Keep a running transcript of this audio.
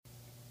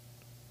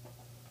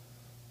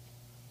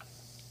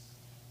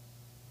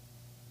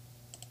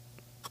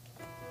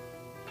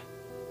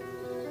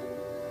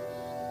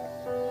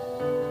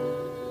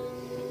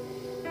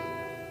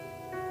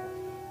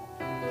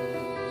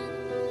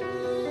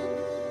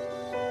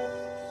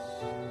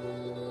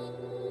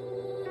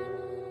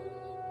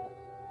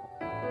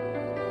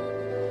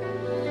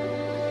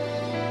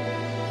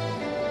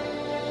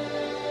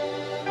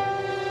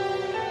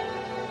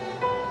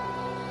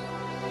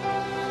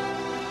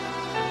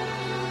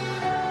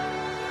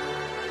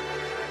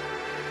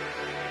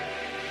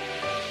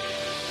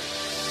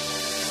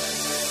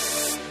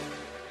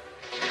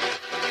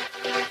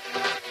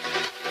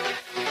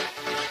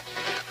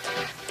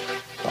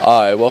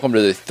Hi, welcome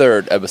to the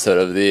third episode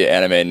of the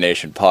Anime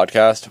Nation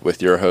podcast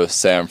with your host,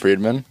 Sam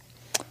Friedman.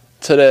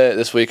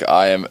 This week,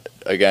 I am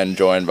again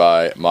joined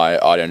by my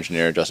audio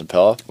engineer, Justin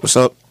Pella. What's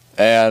up?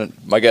 And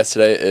my guest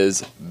today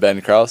is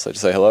Ben Krause. I'd like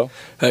to say hello.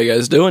 How you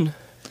guys doing?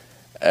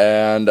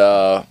 And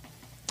as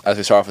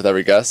we start off with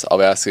every guest, I'll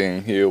be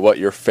asking you what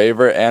your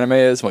favorite anime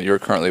is, what you're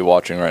currently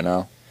watching right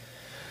now.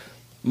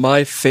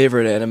 My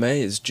favorite anime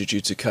is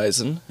Jujutsu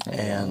Kaisen,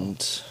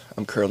 and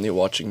I'm currently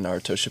watching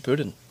Naruto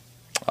Shippuden.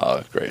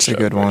 Oh, great It's show. a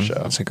good one.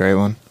 Show. It's a great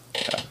one.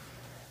 Yeah.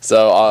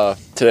 So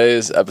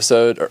today's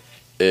episode,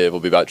 it will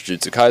be about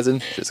Jujutsu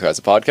Kaisen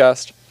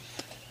podcast.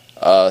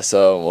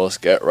 So we'll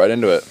just get right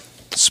into it.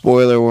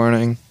 Spoiler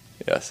warning.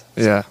 Yes.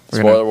 Yeah.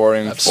 Spoiler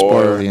warning for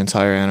spoil the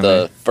entire anime.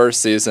 the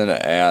first season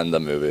and the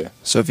movie.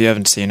 So if you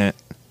haven't seen it,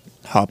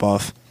 hop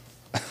off.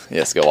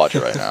 Yes, go watch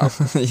it right now.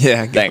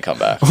 Yeah. Then come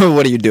back.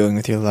 What are you doing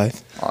with your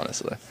life?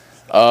 Honestly.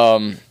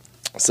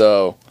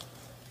 So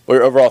what are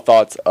your overall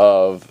thoughts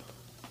of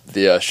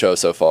the show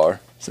so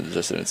far? Since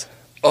it's first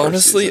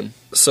Honestly, season?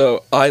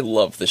 so I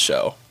love the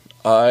show.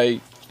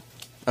 I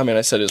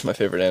said it was my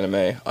favorite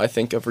anime. I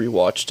think I've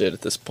rewatched it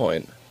at this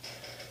point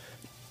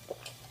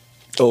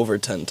over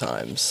 10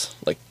 times.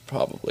 Like,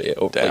 probably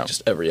over like,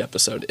 just every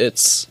episode. Yeah,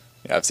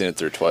 I've seen it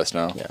through twice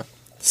now. Yeah.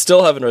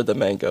 Still haven't read the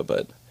manga,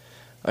 but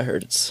I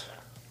heard it's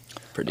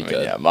pretty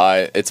good.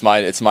 Yeah, it's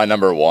my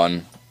number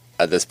one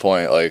at this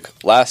point.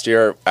 Like, last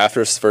year,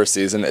 after its first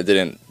season, it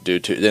didn't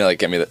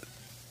get me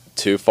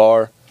too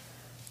far.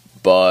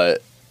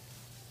 But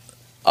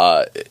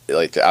after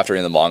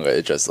reading the manga,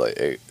 it just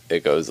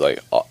it goes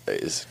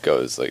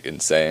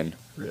insane.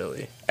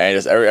 Really? And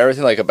just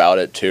everything about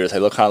it too. Just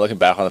looking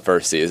back on the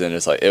first season,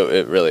 it's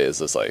it really is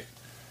just it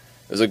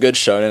was a good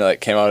shonen.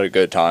 It came out at a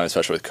good time,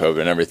 especially with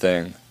COVID and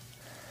everything.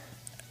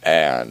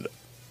 And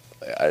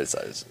I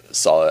just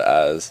saw it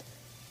as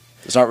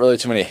there's not really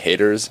too many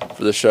haters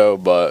for the show,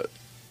 but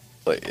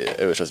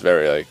it was just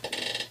very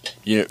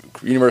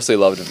universally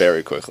loved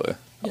very quickly.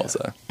 I'll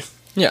say.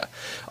 Yeah,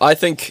 I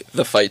think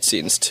the fight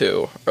scenes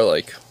too are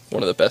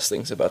one of the best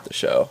things about the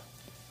show.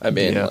 I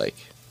mean,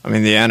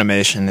 the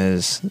animation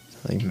is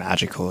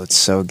magical. It's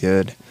so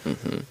good.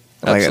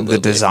 Mm-hmm. The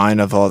design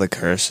of all the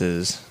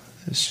curses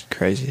is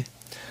crazy.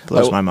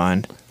 Blows my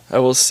mind. I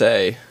will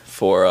say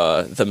for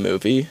the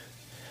movie,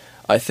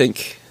 I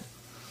think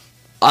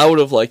I would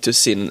have liked to have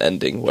seen an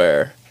ending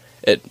where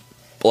it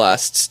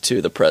blasts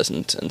to the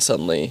present and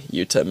suddenly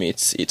Yuta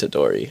meets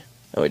Itadori,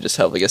 and we just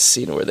have a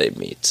scene where they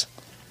meet.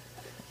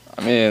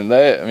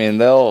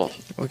 They'll.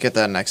 We'll get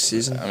that next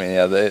season. We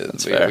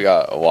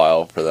got a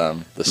while for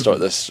them.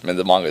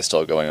 The manga is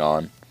still going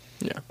on.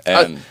 Yeah,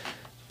 and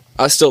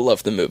I still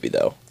love the movie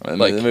though. The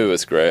movie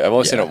was great. I've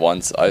only seen it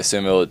once. I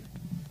assume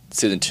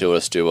season 2 will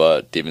just do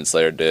what Demon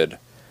Slayer did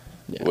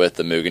with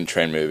the Mugen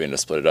Train movie and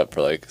just split it up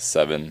for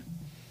 7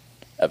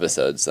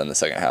 episodes. Then the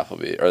second part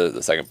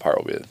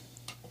will be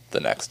the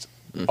next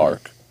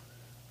arc,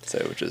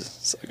 which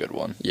is a good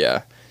one.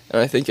 Yeah,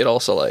 and I think it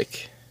also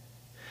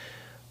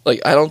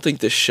I don't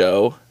think the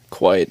show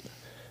quite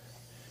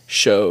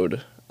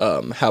showed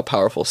how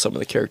powerful some of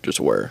the characters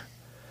were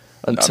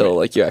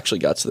until you actually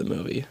got to the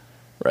movie,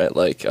 right?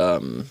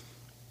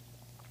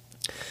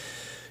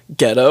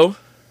 Geto,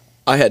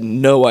 I had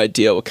no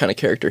idea what kind of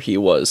character he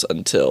was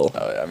until.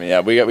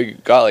 We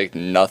got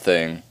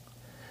nothing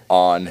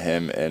on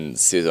him in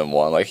season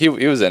 1. He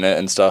was in it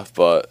and stuff,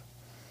 but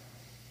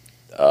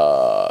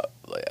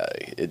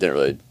it didn't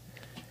really.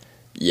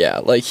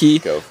 Yeah, he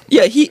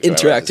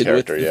interacted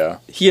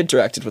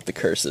with the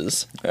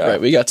curses. Yeah.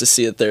 Right, we got to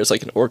see that there's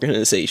an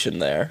organization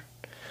there.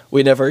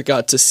 We never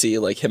got to see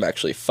him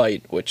actually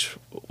fight, which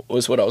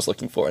was what I was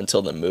looking for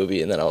until the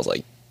movie, and then I was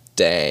like,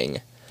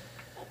 dang.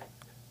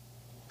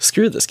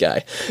 Screw this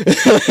guy.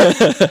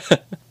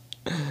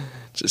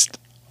 Just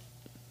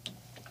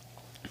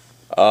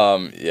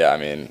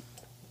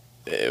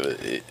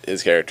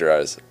his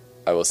character,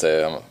 I will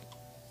say,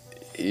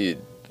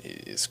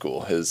 he's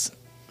cool. His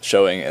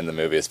showing in the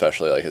movie,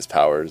 especially his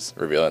powers,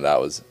 revealing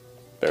that was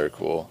very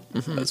cool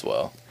as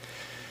well.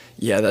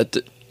 Yeah,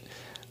 it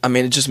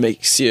just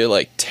makes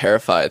you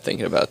terrified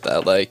thinking about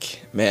that.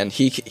 Man,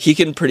 he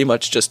can pretty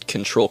much just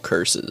control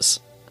curses,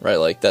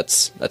 right?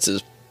 That's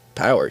his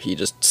power. He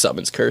just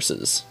summons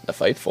curses to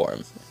fight for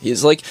him.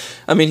 He's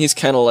he's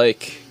kind of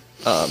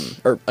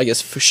or I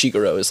guess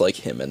Fushiguro is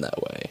him in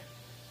that way.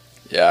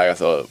 Yeah, I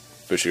thought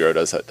Fushiguro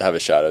does have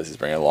his shadows he's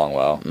bringing along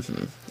well.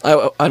 Mm-hmm.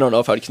 I don't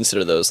know if I'd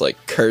consider those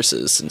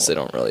curses since they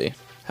don't really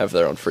have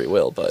their own free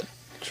will, but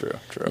true.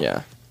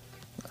 Yeah.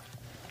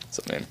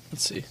 So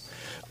let's see,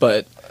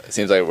 but it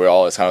seems like we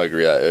all kind of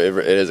agree that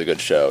it is a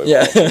good show.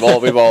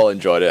 We've all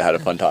enjoyed it, had a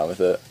fun time with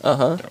it.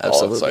 Absolutely.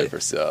 All excited for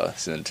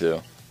season 2.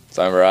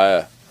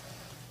 So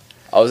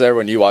I was there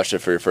when you watched it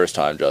for your first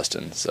time,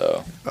 Justin.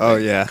 So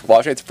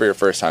watching it for your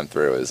first time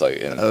through is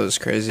that was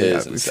crazy.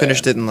 We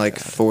finished it in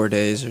 4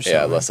 days or so.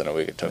 Yeah, less than a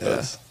week it took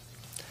us.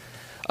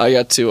 I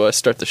got to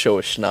start the show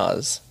with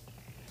Schnoz.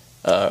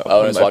 I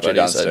was watching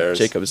downstairs.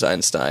 Jacob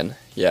Einstein.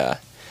 Yeah,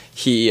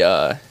 he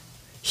I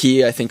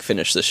think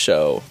finished the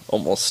show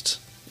almost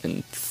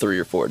in 3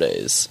 or 4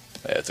 days.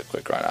 Yeah, it's a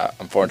quick run.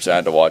 Unfortunately, I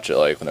had to watch it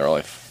like when there were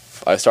only.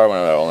 I started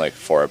when there were only like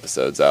 4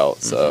 episodes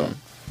out, so.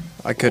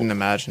 I couldn't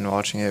imagine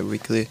watching it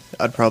weekly.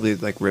 I'd probably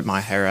like rip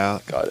my hair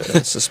out. Got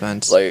it.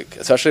 Suspense. Like,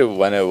 especially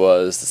when it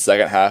was the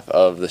second half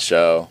of the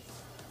show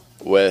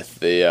with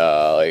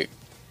the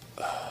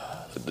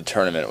the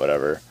tournament,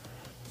 whatever,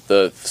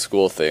 the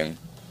school thing.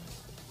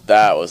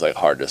 That was like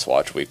hard to just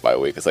watch week by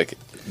week. It's like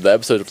the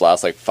episode would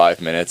last like 5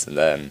 minutes, and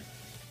then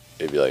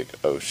it'd be like,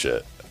 oh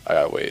shit, I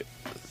gotta wait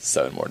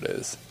 7 more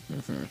days.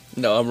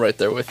 No, I'm right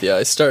there with you.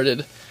 I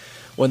started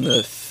when the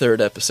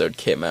 3rd episode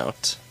came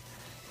out,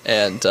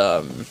 and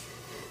oh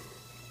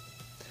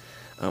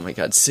my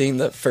god, seeing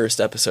the first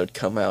episode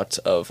come out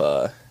of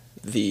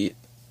the,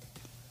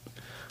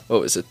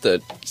 what was it,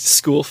 the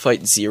School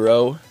Fight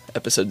 0,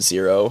 episode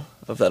 0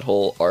 of that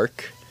whole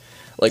arc.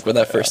 Like, when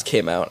that first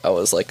came out, I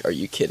was like, are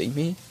you kidding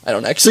me? I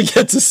don't actually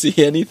get to see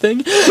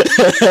anything.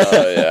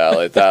 Oh, yeah,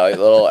 like that like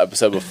little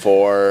episode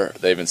before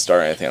they even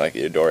start anything, like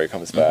Itadori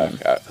comes back,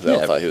 because they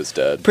all thought he was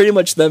dead. Pretty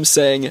much them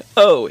saying,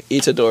 oh,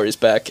 Itadori's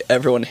back,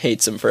 everyone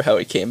hates him for how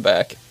he came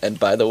back, and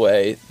by the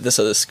way, this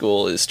other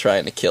school is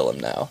trying to kill him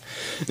now.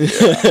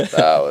 Yeah,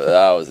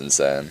 that was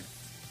insane.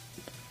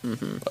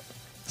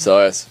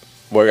 So,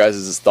 what are your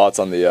guys' thoughts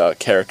on the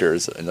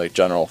characters in like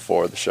general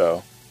for the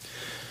show?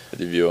 How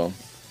do you view them?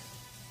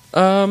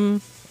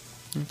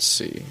 Let's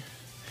see.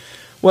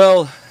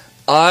 Well,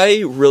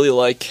 I really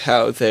like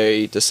how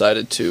they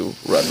decided to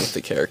run with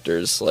the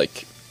characters,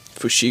 like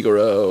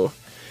Fushiguro,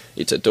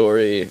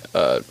 Itadori,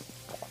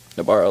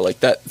 Nobara,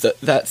 like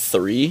that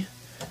 3,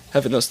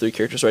 having those 3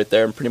 characters right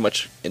there and pretty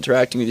much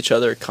interacting with each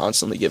other,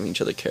 constantly giving each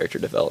other character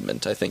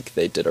development. I think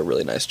they did a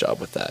really nice job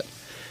with that.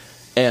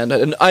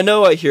 And I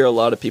know I hear a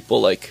lot of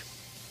people, like,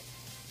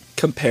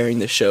 comparing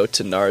the show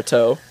to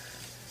Naruto,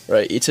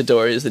 right?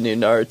 Itadori is the new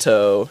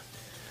Naruto,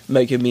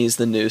 Megumi is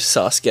the new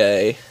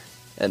Sasuke,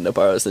 and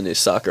Nobara is the new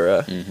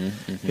Sakura.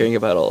 Hearing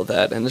about all of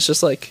that, and it's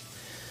just like,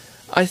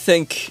 I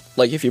think,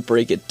 like, if you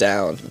break it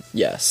down,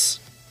 yes,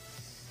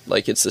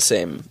 like, it's the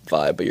same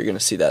vibe, but you're gonna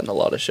see that in a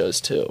lot of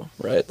shows too,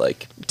 right?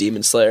 Like,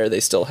 Demon Slayer,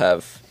 they still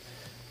have,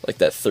 like,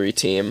 that 3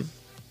 team,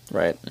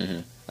 right?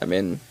 I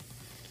mean,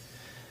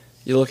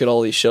 you look at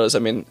all these shows, I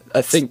mean,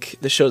 I think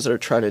the shows that are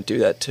trying to do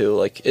that too,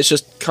 like, it's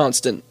just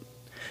constant,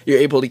 you're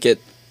able to get,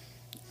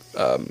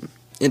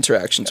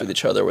 interactions with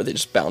each other where they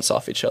just bounce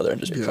off each other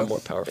and just become more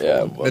powerful.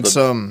 Yeah, well, it's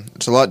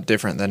a lot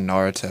different than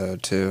Naruto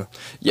too.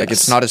 Yes. Like,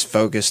 it's not as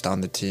focused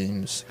on the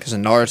teams, because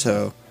in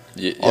Naruto,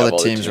 all the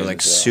teams are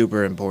like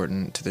super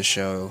important to the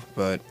show,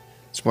 but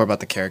it's more about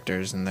the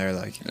characters and their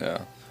like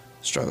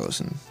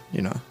struggles and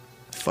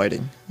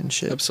fighting and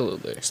shit.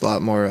 Absolutely, it's a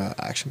lot more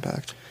action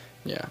packed.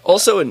 Yeah.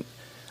 Also,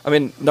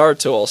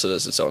 Naruto also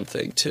does its own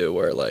thing too,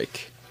 where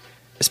like,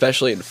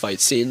 especially in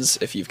fight scenes,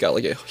 if you've got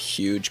like a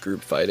huge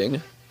group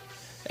fighting.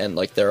 And,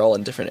 like, they're all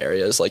in different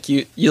areas. Like,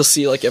 you'll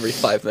see, like, every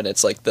 5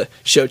 minutes, like, the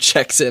show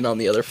checks in on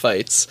the other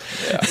fights.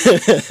 Yeah.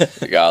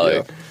 You gotta,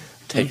 like,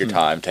 take your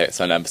time,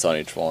 spend an episode on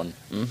each one.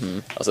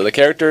 Also, the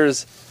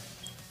characters,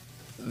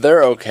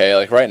 they're okay.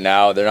 Like, right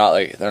now, they're not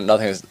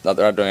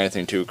doing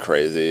anything too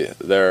crazy.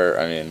 They're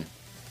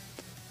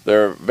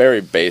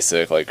very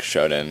basic, like,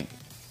 shonen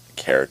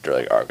character,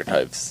 like,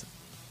 archetypes.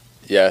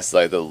 Yes,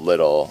 like, the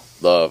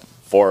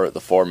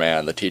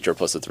four-man, the teacher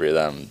plus the 3 of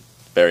them,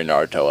 very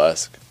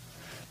Naruto-esque.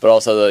 But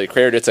also, the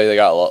creator did say they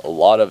got a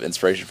lot of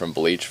inspiration from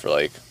Bleach for,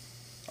 like,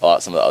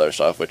 some of the other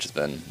stuff, which has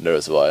been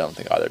noticeable. I don't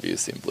think either of you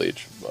have seen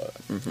Bleach, but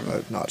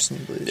I've not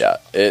seen Bleach. Yeah,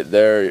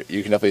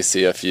 you can definitely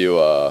see a few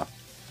of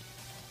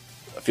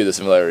the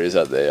similarities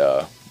that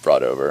they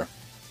brought over.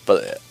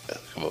 But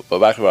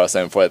back to what I was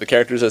saying before, the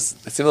characters they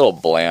seem a little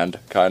bland,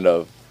 kind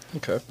of.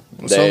 Okay.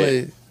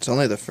 It's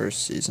only the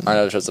first season. I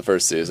know it's just the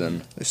first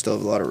season. They still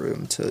have a lot of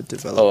room to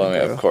develop. Oh, I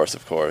mean, of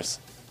course.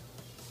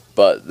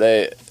 But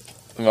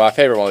my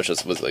favorite one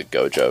was like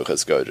Gojo,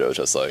 because Gojo is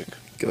just like...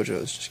 Gojo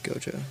is just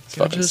Gojo. It's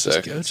fucking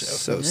sick.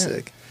 So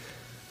sick.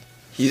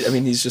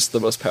 He's just the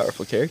most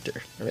powerful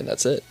character. I mean,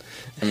 that's it.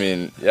 I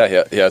mean,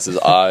 yeah, he has his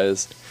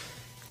eyes.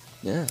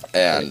 Yeah.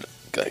 And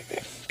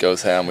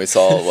goes ham. We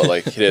saw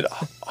he did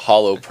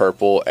Hollow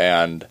Purple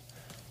and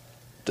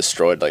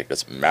destroyed, like,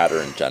 just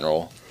matter in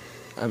general.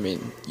 I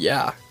mean,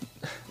 yeah.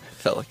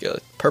 Felt like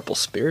a purple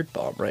spirit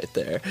bomb right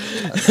there.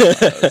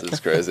 It's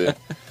crazy.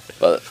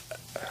 But...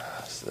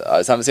 I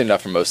just haven't seen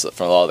enough from a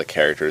lot of the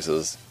characters.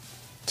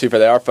 Too fair,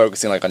 they are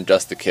focusing like on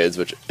just the kids,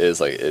 which is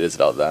like it is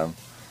about them.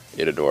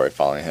 Itadori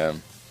following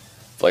him,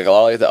 but, like a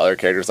lot of like, the other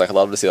characters, like I'd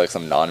love to see like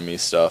some Nanami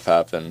stuff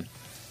happen,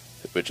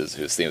 which is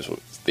whose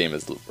theme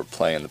is we're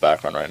playing in the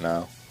background right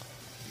now.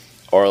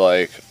 Or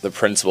like the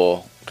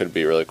principal could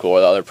be really cool. Or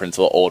the other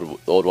principal, the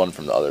old one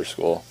from the other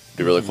school, it'd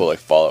be really cool. Like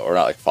follow,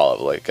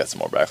 but like get some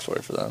more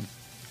backstory for them.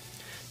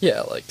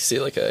 Yeah, like see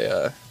like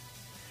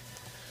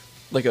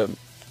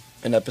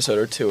an episode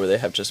or 2 where they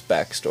have just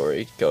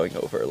backstory going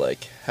over,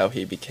 like, how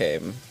he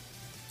became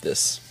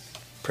this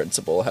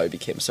principal, how he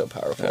became so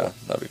powerful. Yeah,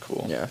 that'd be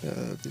cool. Yeah,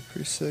 that'd be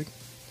pretty sick.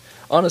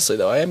 Honestly,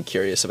 though, I am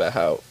curious about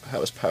how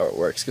his power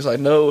works, because I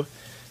know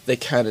they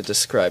kind of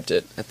described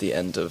it at the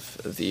end of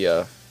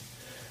the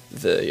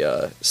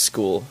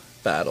school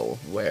battle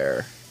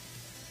where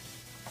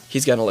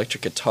he's got an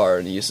electric guitar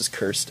and he uses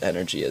cursed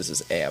energy as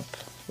his amp,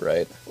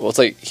 right? Well, it's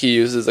like he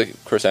uses like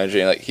cursed energy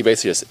and like he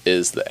basically just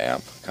is the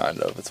amp, kind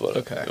of. It's what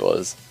it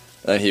was.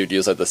 And then he would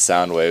use like the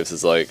sound waves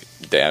as like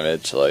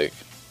damage, like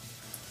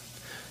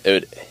it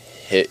would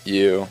hit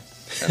you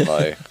and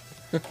like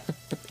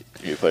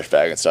you push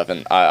back and stuff.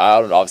 And I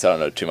don't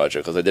know too much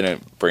because I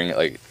didn't bring it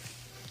like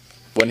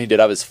when he did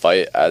have his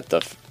fight at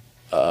the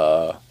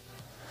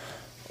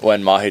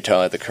when Mahito and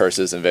like the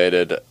curses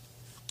invaded,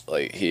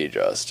 like he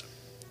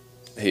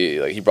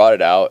brought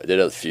it out, did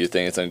a few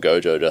things, and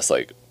Gojo just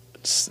like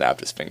snapped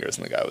his fingers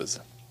and the guy was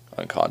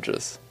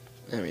unconscious.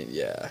 I mean,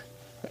 yeah.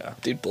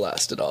 Dude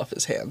blasted off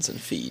his hands and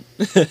feet.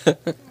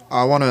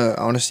 I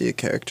wanna see a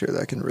character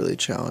that can really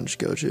challenge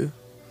Gojo.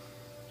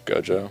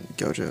 Yeah.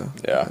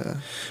 That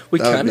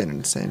would be an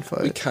insane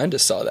fight. We kind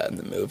of saw that in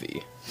the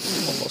movie,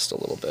 almost a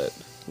little bit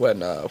when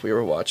we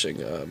were watching.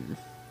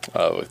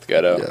 With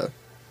Geto. Yeah.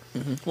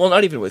 Mm-hmm. Well,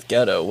 not even with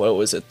Geto. What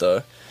was it?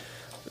 The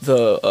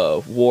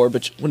war,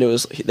 but when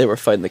they were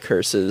fighting the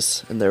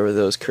curses, and there were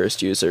those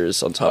cursed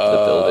users on top of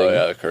the building. Oh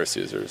yeah, the cursed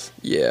users.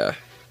 Yeah.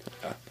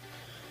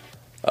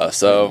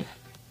 So,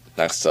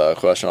 next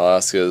question I'll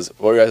ask is,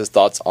 what are your guys'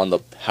 thoughts on the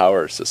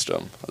power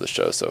system of the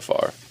show so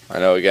far? I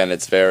know again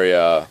it's very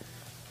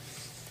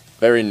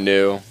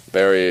new,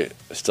 very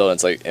still in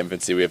its like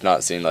infancy. We have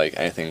not seen like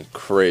anything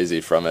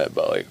crazy from it,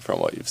 but like from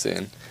what you've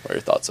seen, what are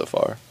your thoughts so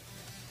far?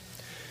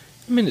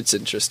 I mean, it's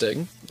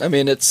interesting. I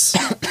mean, it's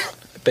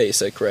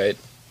basic, right?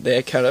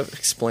 They kind of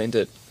explained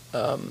it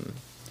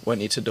when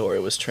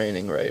Itadori was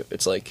training, right?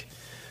 It's like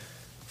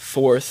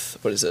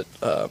fourth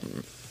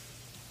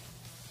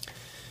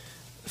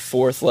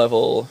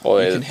level,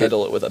 you can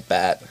handle it with a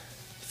bat.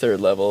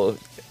 Third level.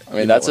 I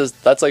mean,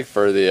 that's like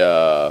for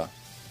the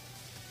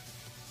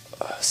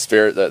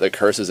spirit, the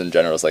curses in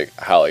general is like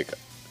how like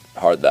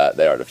hard that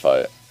they are to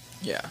fight.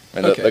 Yeah.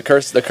 I mean, the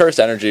cursed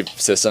energy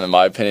system, in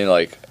my opinion,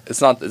 like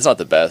it's not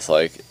the best.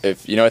 Like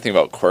if you know anything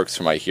about quirks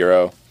from My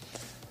Hero,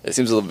 it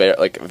seems a little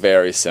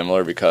very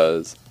similar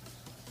because,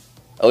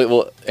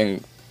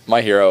 in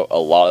My Hero, a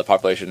lot of the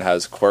population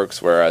has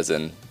quirks, whereas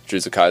in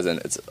Jujutsu Kaisen,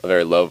 it's a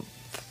very low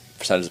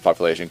percentage of the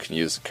population can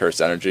use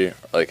cursed energy, or,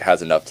 like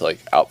has enough to like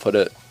output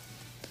it.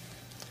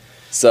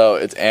 So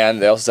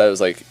and they also said it was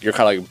like you're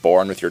kind of like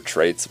born with your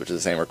traits, which is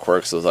the same with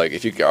quirks. So it's like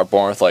if you are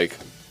born with like,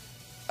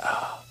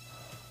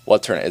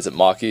 what's her name? Is it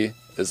Maki?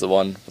 Is the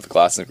one with the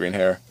glasses and green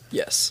hair?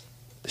 Yes.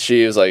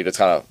 She was like just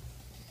kind of.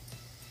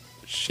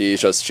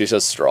 She's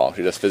just strong.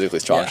 She's just physically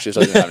strong. Yeah. She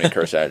doesn't have any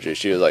cursed energy.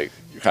 She was like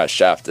you're kind of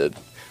shafted.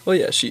 Well,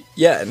 yeah, and she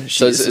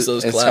uses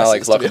those glasses. It's kind of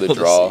like luck of the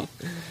draw.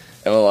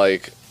 And when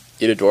like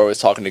Itadori was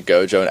talking to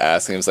Gojo and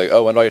asking him, he's like,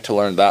 "Oh, when do I get to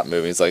learn that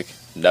move?" He's like,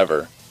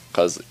 "Never,"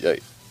 because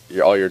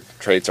all your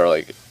traits are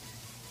like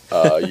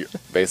you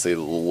basically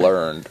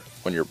learned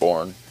when you're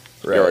born.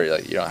 Right. You're already,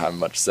 like you don't have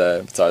much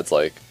say. Besides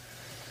like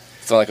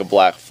it's not like a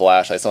black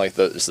flash. It's not like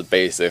just the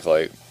basic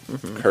like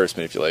curse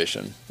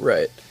manipulation.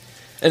 Right.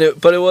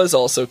 But it was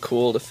also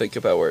cool to think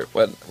about where it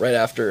went right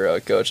after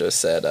Gojo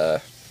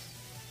said,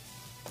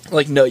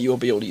 like, no, you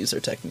won't be able to use their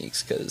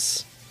techniques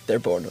because they're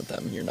born with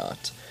them. You're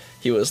not.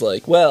 He was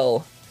like,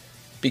 well,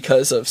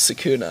 because of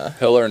Sukuna.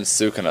 He'll learn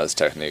Sukuna's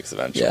techniques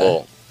eventually. Yeah.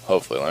 We'll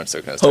hopefully learn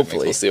Sukuna's techniques.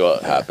 We'll see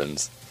what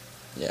happens.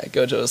 Yeah,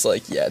 Gojo was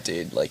like, yeah,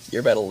 dude, like,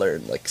 you're about to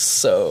learn, like,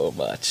 so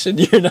much, and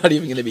you're not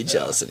even going to be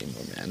jealous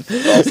anymore, man.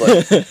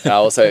 I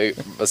will say,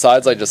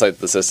 besides, like, just, like,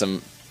 the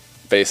system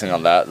basing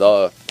on that,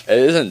 though, it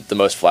isn't the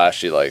most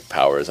flashy, like,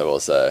 powers, I will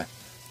say.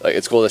 Like,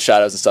 it's cool, the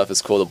shadows and stuff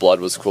is cool, the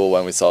blood was cool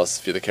when we saw a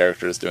few of the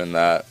characters doing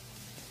that.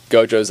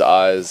 Gojo's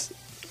eyes,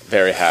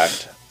 very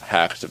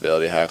hacked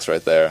ability hacks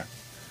right there.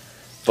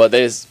 But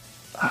they just,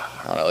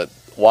 I don't know, like,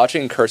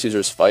 watching curse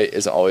users fight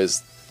isn't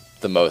always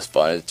the most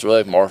fun. It's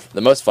really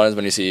the most fun is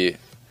when you see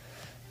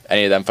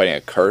any of them fighting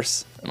a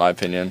curse, in my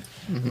opinion.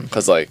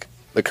 Because, like,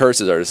 the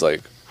curses are just,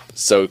 like,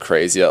 so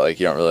crazy that, like,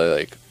 you don't really,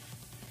 like,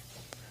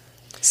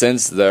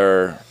 since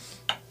they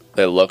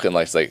look and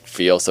like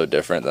feel so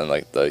different than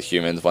like the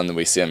humans when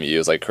we see them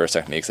use like curse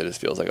techniques, it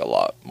just feels like a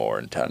lot more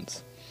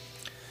intense.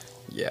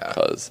 Yeah,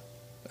 because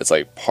it's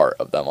like part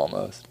of them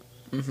almost.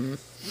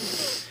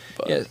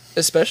 Yeah,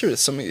 especially with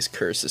some of these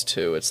curses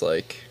too. It's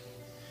like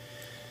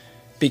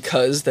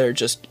because they're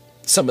just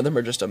some of them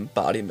are just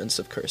embodiments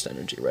of cursed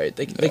energy, right?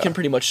 They can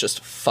pretty much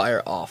just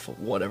fire off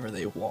whatever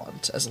they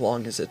want as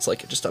long as it's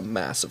like just a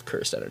massive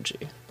cursed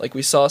energy. Like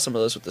we saw some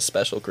of those with the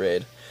special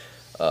grade.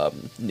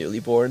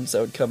 Newlyborns that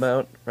would come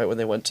out right when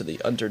they went to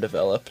the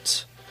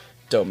underdeveloped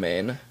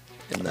domain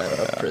in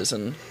that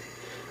prison.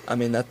 I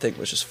mean, that thing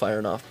was just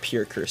firing off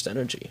pure cursed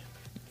energy.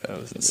 It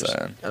was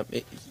insane.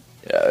 It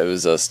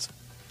was just.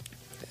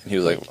 He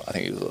was like, I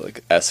think he was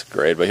like S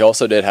grade, but he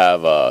also did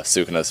have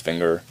Sukuna's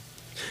finger.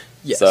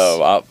 Yes.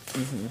 So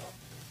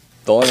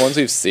the only ones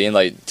we've seen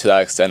like to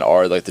that extent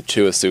are like the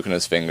two of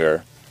Sukuna's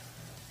finger,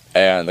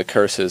 and the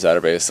curses that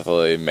are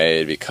basically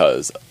made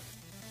because.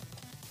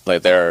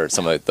 Like, they're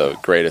some of like, the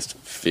greatest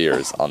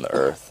fears on the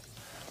earth.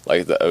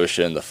 like the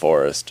ocean, the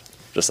forest.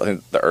 Just I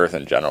think the earth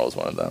in general is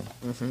one of them.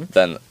 Mm-hmm.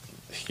 Then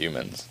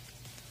humans,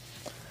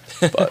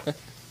 but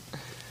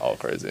all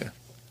crazy.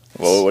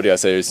 Well, what do you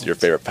guys say is your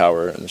favorite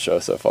power in the show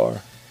so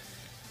far?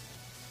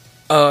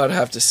 Oh, I'd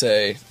have to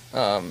say,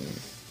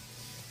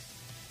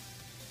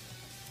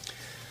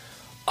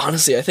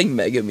 honestly, I think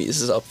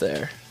Megami's is up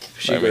there.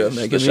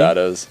 Megami. The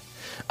shadows.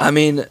 I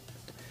mean,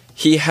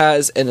 he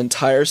has an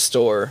entire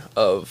store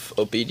of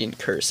obedient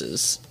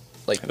curses,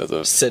 like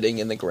sitting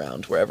in the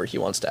ground wherever he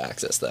wants to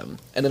access them.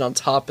 And then on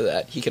top of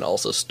that, he can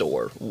also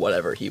store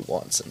whatever he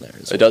wants in there.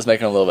 It does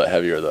make it a little bit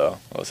heavier, though.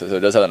 So it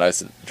does have a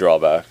nice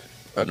drawback.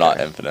 Okay. Not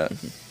infinite.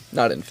 Mm-hmm.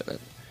 Not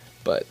infinite,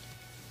 but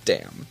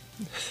damn.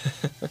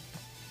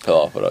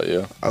 Cool. What about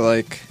you? I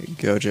like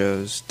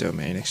Gojo's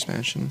domain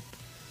expansion.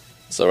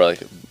 So we're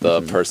like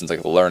the person's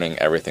like learning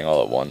everything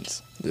all at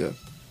once. Yeah.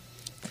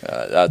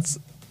 That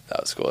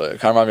was cool. It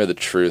kind of reminded me of the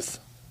Truth,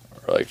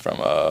 or like from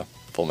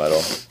Full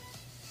Metal.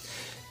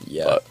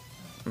 Yeah.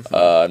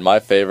 But my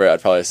favorite,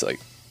 I'd probably say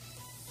like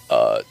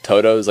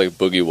Toto's like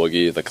Boogie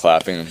Woogie, the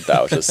clapping.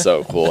 That was just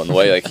so cool, and the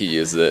way like he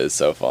uses it is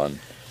so fun.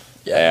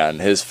 Yeah. And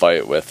his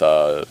fight with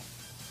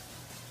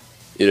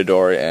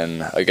Itadori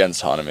and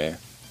against Hanami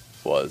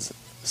was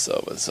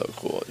so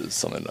cool. It was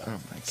something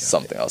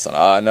else. And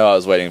I know I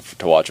was waiting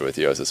to watch it with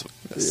you. I was just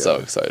so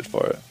excited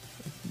for it.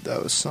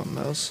 That was something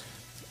else.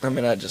 I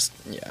mean,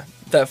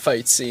 that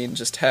fight scene,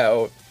 just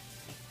how,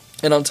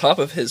 and on top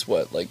of his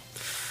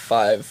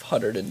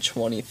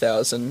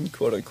 520,000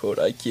 quote unquote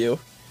IQ.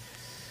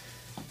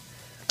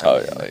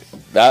 Like,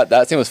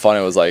 that scene was funny.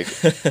 It was like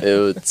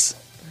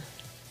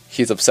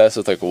he's obsessed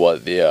with like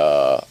what the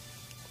I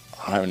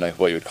don't even know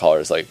what you would call her.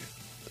 It's like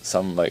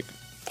some like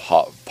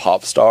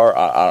pop star.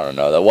 I don't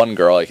know, that one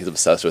girl like he's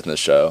obsessed with in the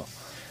show,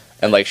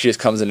 and like she just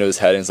comes into his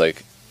head and he's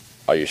like,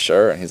 "Are you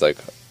sure?" And he's like,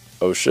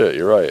 "Oh shit,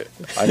 you're right.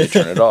 I need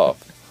to turn it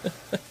off."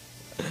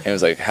 And it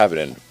was like, have it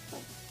in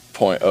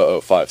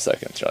 0.005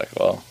 seconds. You're like,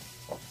 well,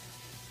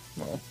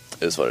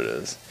 it is what it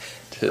is.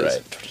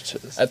 Right.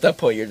 At that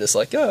point, you're just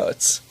like, oh,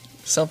 it's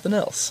something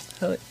else.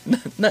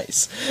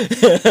 Nice.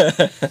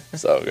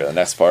 So, okay, the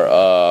next part.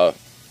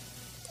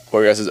 What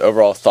are your guys'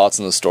 overall thoughts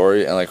on the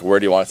story, and like, where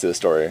do you want to see the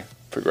story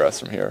progress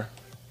from here?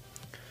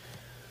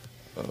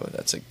 Oh,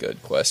 that's a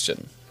good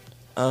question.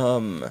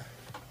 I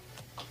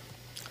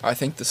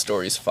think the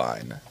story's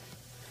fine.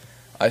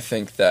 I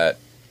think that,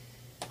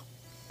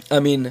 I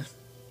mean,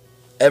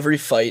 every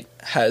fight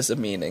has a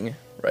meaning,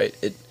 right?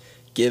 It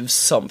gives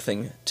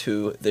something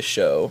to the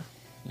show.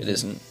 It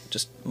isn't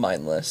just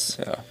mindless.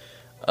 Yeah.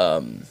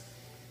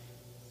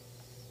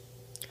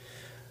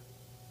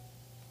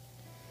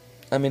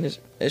 I mean,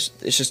 it's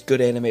just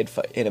good animated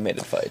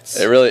fights.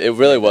 It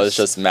really was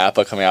just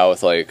Mappa coming out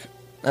with like,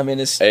 I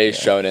mean, it's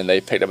shonen. They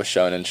picked up a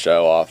shonen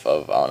show off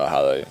of, I don't know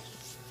how they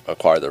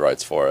acquired the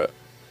rights for it,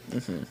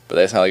 but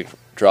they just kind of like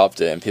dropped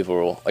it, and people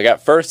were like,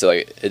 at first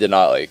it did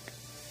not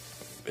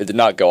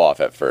go off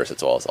at first.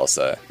 That's all I'll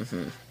say.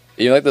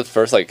 Even like the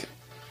first like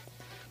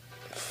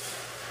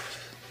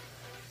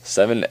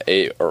 7,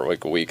 8 or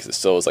like weeks, it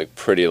still was like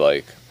pretty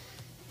like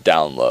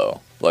down low.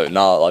 Like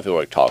not a lot of people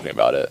were like talking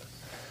about it.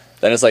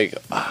 Then it's like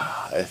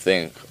I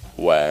think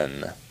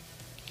when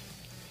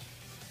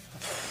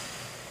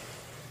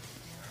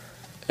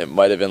it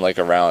might have been like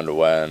around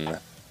when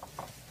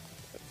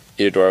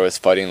Itadori was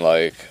fighting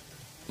like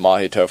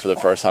Mahito for the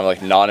first time, like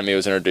Nanami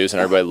was introduced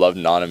and everybody loved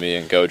Nanami,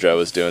 and Gojo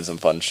was doing some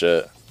fun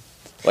shit.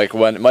 Like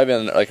when it might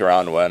have been like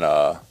around when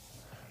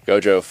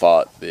Gojo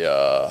fought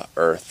the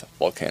Earth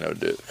volcano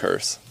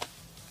curse.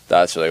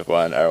 That's like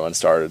when everyone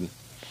started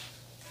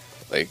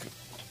like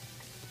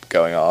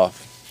going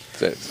off.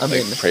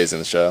 Praising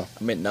the show.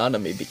 I mean,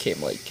 Nanami became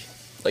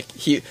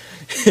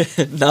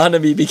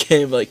Nanami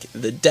became like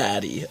the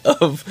daddy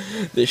of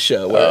this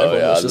show.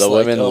 Where the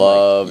women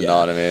love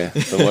Nanami.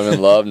 The women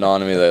love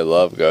Nanami. They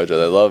love Gojo.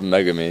 They love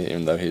Megami,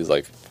 even though he's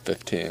like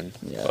 15.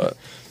 Yeah. But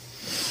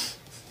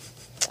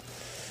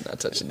not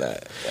touching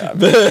that. Yeah, I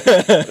mean,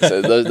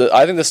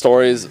 I think the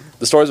story's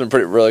been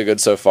really good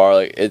so far.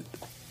 Like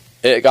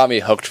it got me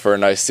hooked for a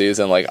nice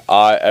season. Like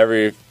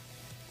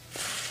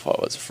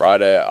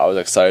Friday, I was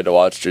excited to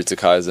watch Jujutsu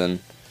Kaisen,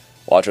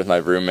 watch it with my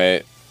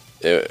roommate.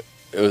 It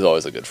was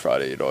always a good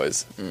Friday. You'd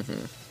always I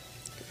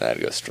had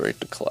to go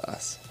straight to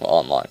class,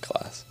 online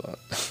class. But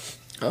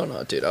oh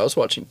no, dude! I was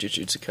watching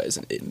Jujutsu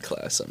Kaisen in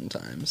class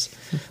sometimes.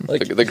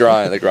 Like the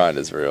grind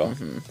is real.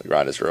 The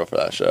grind is real for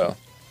that show.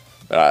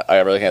 And I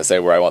really can't say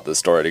where I want the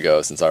story to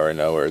go since I already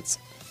know where it's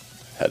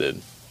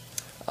headed.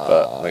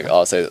 But like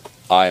I'll say,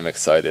 I am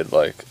excited.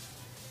 Like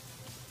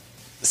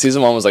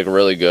season 1 was like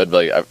really good,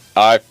 but like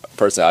I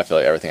personally I feel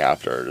like everything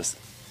after just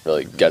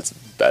really gets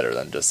better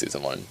than just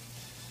season 1.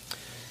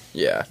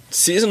 Yeah,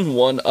 season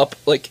 1 up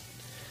like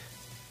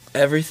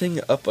everything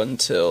up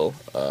until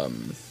I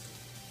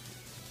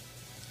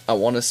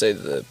want to say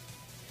the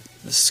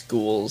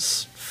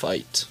school's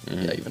fight.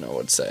 Yeah, even I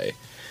would say.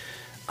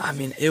 I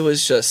mean, it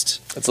was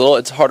just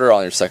it's harder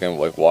on your second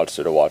like watch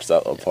to watch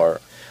that little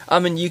part. I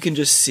mean, you can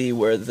just see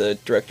where the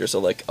directors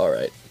are like, all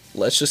right,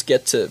 let's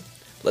get to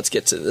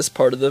this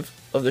part of the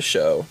of the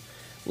show.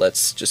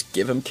 Let's just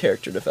give him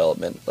character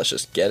development. Let's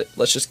just get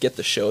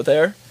the show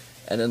there,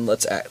 and then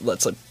let's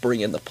like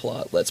bring in the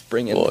plot. Let's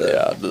bring in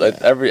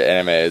like every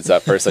anime is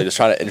that first like just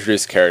trying to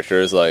introduce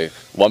characters. Like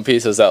One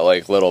Piece is that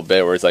like little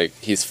bit where it's like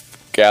he's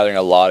gathering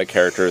a lot of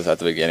characters at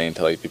the beginning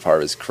to like be part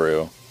of his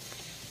crew.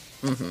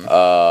 Mm-hmm.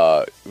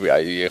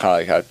 You kind of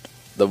like have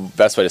the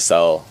best way to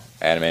sell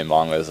anime and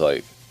manga is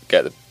like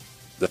get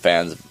the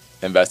fans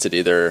invested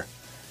either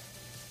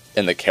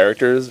in the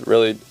characters,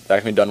 really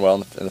that can be done well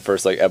in the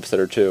first like episode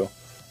or two,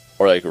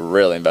 or like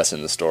really invest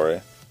in the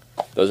story.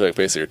 Those are like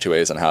basically your two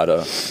ways on how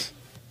to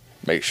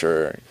make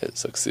sure it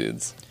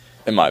succeeds,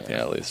 in my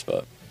opinion at least.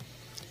 But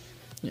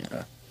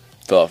yeah,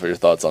 Phil, for your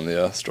thoughts on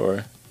the story,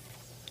 where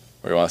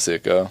do you want to see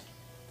it go?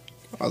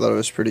 I thought it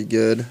was pretty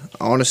good.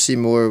 I want to see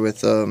more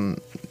with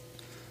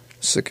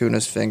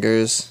Sukuna's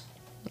fingers.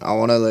 I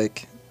want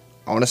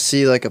to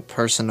see like a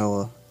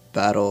personal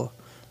battle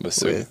with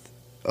Yuji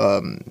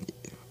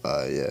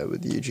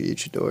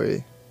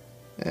Itadori.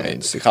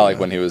 And kind of like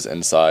when he was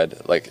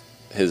inside, like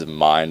his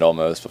mind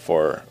almost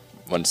before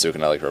when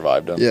Sukuna like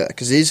revived him. Yeah,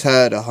 because he's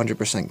had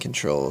 100%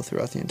 control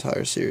throughout the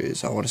entire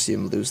series. I want to see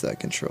him lose that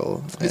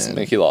control. I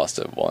think he lost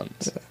it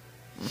once. Yeah.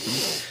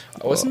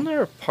 Mm-hmm. Wasn't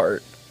there a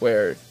part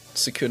where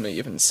Sukuna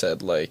even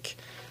said like,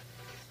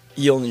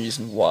 the only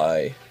reason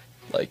why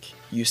like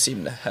you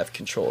seem to have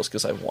control is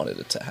because I wanted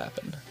it to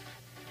happen?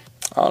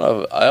 I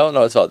don't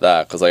know about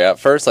that because like at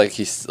first like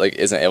he's like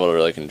isn't able to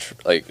really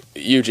like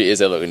Yuji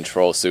is able to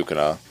control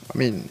Sukuna. I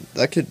mean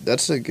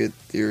that's a good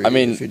theory. I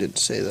mean, if you didn't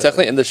say that.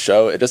 Technically in the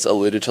show it just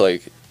alluded to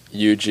like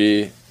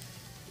Yuji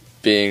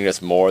being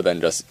just more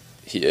than just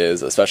he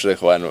is, especially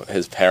like when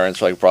his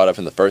parents were like brought up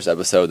in the first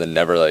episode and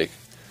never like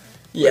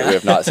we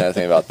have not said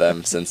anything about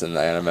them since in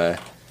the anime.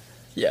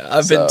 Yeah,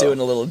 I've been doing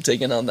a little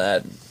digging on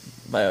that.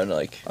 My own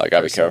like. I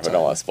gotta be careful. I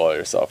don't want to spoil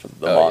yourself with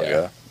the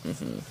manga. Yeah.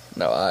 Mm-hmm.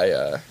 No,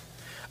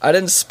 I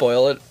didn't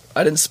spoil it.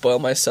 I didn't spoil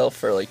myself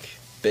for like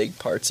big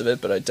parts of it,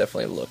 but I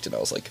definitely looked and I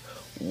was like,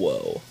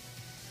 "Whoa."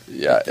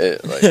 Yeah,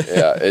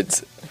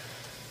 it's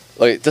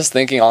like just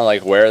thinking on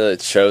like where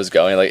the show's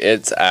going. Like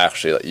it's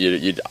actually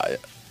like,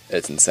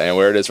 it's insane.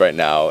 Where it is right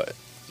now, it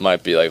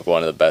might be like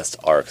one of the best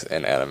arcs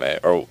in anime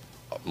or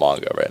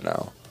manga right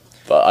now.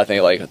 But I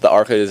think like the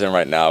arc it is in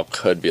right now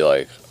could be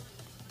like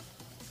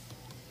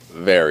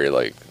very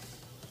like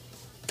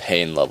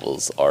pain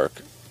levels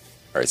arc.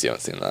 Or you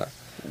haven't seen that.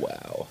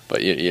 Wow.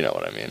 But you know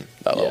what I mean.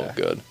 That level of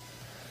good.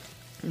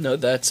 No,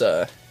 that's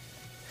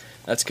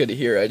good to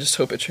hear. I just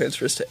hope it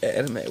transfers to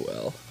anime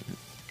well.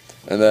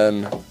 And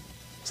then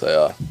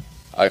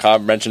I kind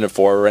of mentioned it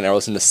before. Right now, we're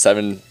listening to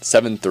 7-3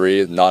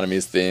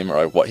 Nanami's theme,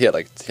 or like what he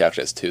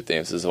actually has two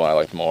themes. This is the one I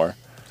liked more.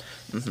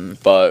 Mm-hmm.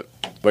 But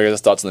what are your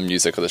thoughts on the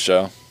music of the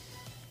show?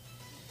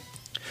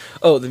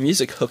 Oh, the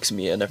music hooks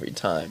me in every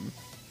time.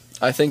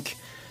 I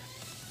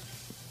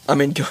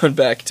mean, going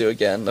back to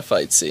again the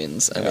fight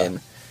scenes. I mean,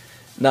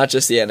 not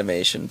just the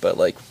animation, but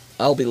like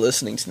I'll be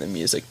listening to the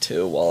music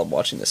too while I'm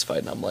watching this fight,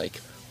 and I'm like,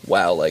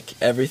 wow, like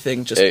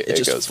everything just it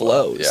just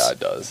flows. Well. Yeah, it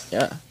does.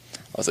 Yeah.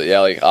 Also,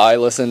 like I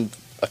listened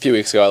a few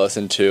weeks ago. I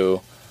listened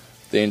to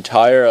the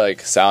entire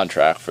like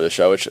soundtrack for the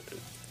show, which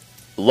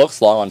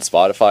looks long on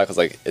Spotify because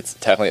like it's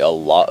technically a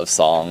lot of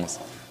songs,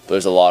 but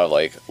there's a lot of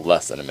like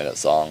less than a minute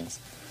songs,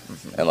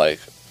 and like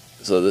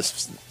so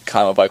this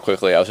kind of went by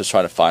quickly. I was just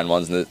trying to find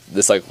ones, and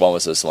this like one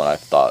was this one I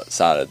thought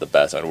sounded the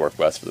best and would work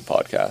best for the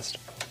podcast.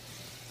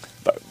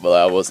 But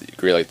I was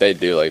agree like they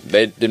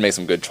did make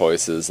some good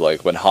choices.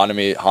 Like when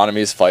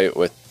Hanami's fight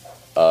with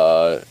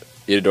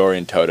Itadori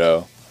and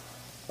Todo,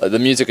 the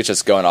music is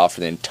just going off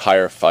for the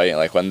entire fight, and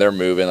like when they're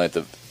moving, like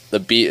the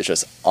beat is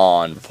just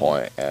on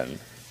point. And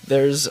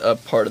there's a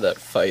part of that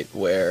fight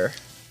where,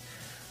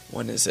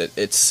 when is it?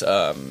 It's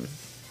Todo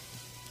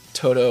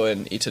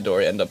and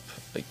Itadori end up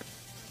like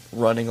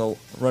running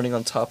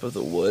on top of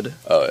the wood.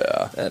 Oh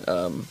yeah. That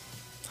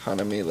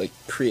Hanami like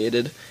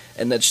created.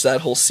 And that's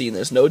that whole scene.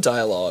 There's no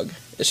dialogue.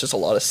 It's just a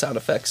lot of sound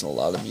effects and a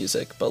lot of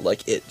music. But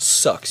like it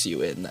sucks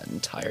you in that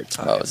entire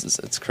time. Oh,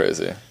 it's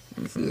crazy.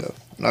 Mm-hmm. Yeah,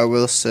 and I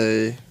will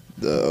say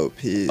the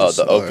OPs. Oh,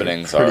 the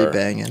openings pretty are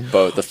banging.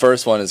 Both the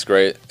first one is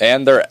great,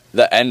 and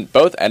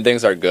both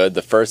endings are good.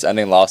 The first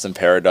ending, Lost in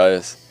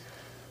Paradise,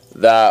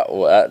 that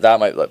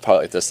might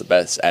probably just the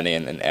best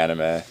ending in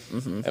anime,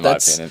 in my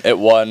opinion. It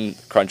won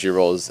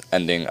Crunchyroll's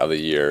ending of the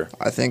year.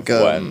 I think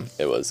when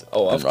it was.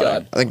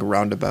 I think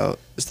Roundabout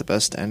is the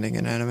best ending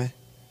in anime.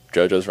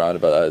 JoJo's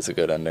Roundabout, that is a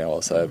good ending, I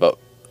will say. But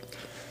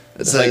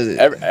it's like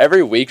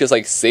every week, just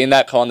like seeing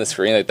that come on the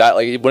screen like that,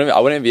 like I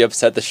wouldn't be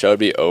upset the show would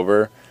be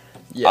over.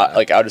 Yeah, I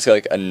would just get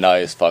like a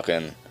nice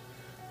fucking.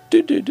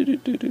 I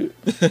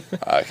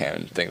can't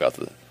even think about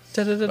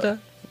the.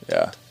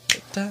 Yeah.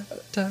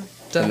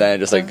 And then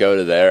just like go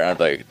to there, and I'd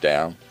be like,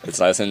 damn, it's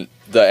nice. And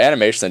the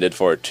animation they did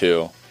for it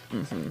too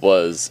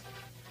was,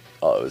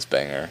 it was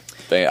banger.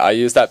 I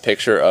used that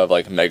picture of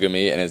like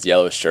Megumi in his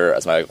yellow shirt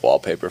as my like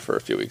wallpaper for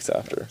a few weeks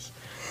after.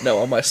 No,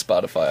 on my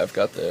Spotify, I've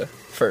got the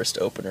first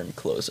opener and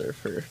closer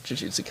for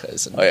Jujutsu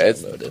Kaisen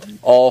downloaded.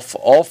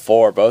 All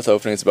four, both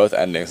openings, both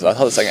endings. So I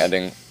thought the second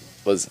ending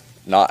was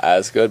not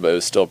as good, but it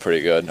was still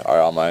pretty good.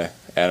 Are on my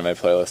anime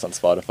playlist on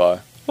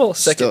Spotify. Well,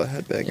 still a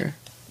headbanger.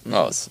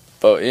 No,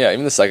 but yeah,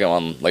 even the second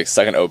one, like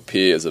second OP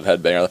is a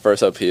headbanger. The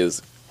first OP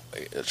is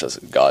it's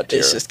just god tier.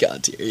 It's just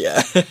god tier,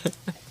 yeah.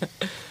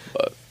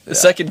 But the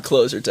second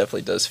closer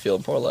definitely does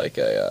feel more like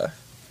a.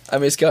 I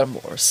mean, it's got a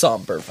more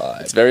somber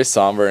vibe. It's very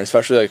somber, and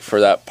especially like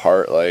for that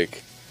part,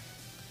 like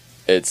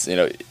it's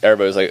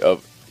everybody was like,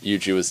 oh,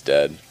 Yuji was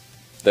dead.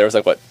 There was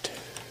like what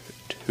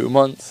 2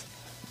 months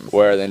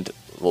where then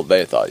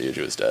they thought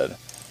Yuji was dead.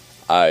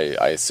 I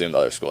assumed the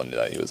other school knew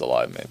that he was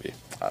alive. Maybe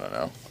I don't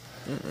know.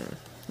 Mm-mm.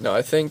 No,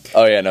 I think.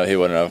 Oh yeah, no, he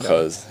wouldn't have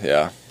because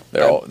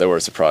they were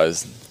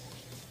surprised.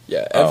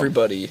 Yeah,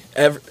 everybody.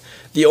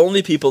 The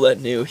only people that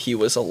knew he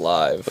was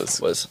alive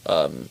was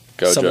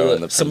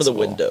Gojo some of the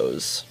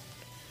windows,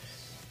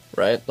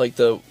 right? Like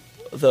the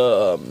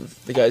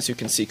guys who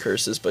can see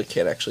curses but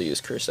can't actually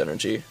use curse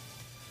energy,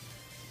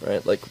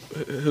 right? Like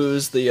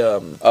who's the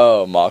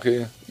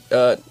Maki?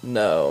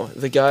 No,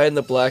 the guy in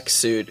the black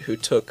suit who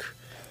took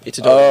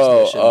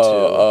Itadori's mission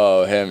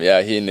to. Him.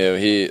 Yeah, he knew.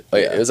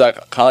 It was like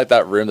kind of like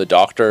that room. The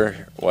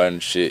doctor when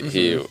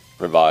he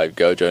revived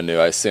Gojo knew.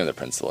 I assume the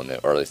principal knew,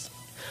 or at least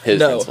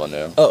his principal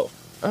knew. Oh.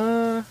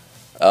 And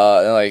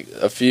like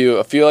a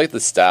few like the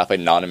staff, like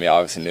Nanami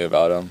obviously knew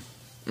about him.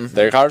 Mm-hmm.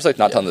 They're kind of just like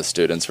not telling the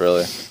students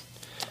really,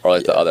 or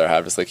like the other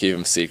half, just like keep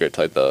them secret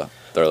to like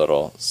their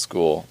little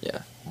school.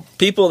 Yeah,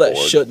 people that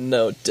shouldn't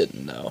know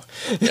didn't know.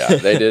 Yeah,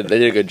 they did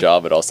a good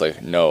job, but also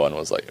like no one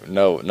was like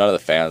none of the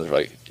fans were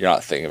like you're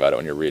not thinking about it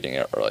when you're reading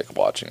it or like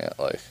watching it.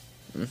 Like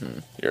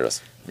you're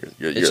just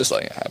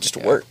letting it happen. It just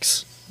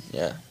works.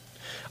 Yeah,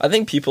 I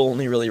think people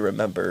only really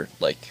remember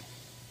like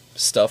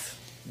stuff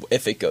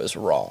if it goes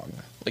wrong.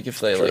 Like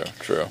if they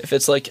true. If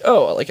it's like,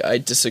 oh, like I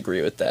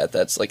disagree with that,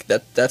 that's like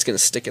that's gonna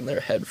stick in their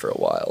head for a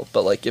while.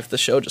 But like if the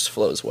show just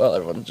flows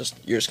well,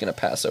 you're just gonna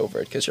pass over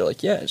it because you're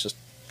like, yeah, it's just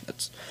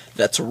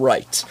that's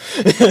right.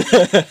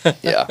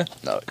 Yeah,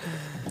 no,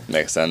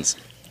 makes sense.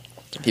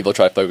 People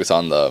try to focus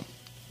on the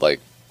like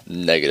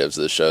negatives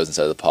of the shows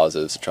instead of the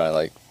positives to try and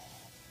like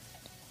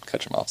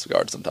catch them off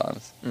guard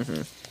sometimes.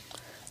 Mm-hmm.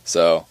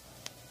 So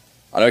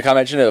I know we kind of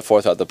mentioned it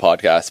before throughout the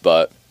podcast,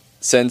 but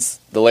since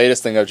the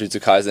latest thing of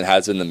Jujutsu Kaisen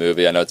has been the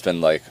movie, I know it's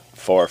been like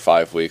 4 or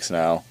 5 weeks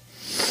now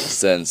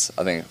since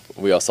I think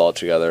we all saw it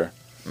together.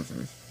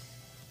 Mm-hmm.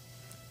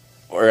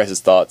 What are your guys'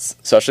 thoughts?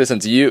 Especially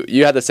since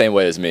you had the same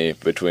weight as me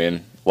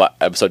between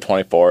episode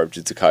 24 of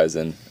Jujutsu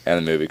Kaisen and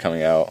the movie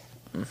coming out.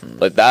 Mm-hmm.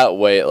 Like that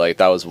weight, like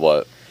that was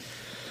what?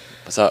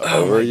 Was that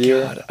over a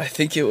year? God. I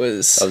think it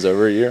was. That was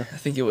over a year? I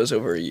think it was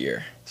over a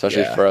year.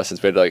 Especially for us,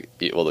 since we had to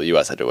the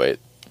US had to wait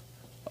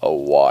a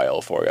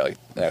while for like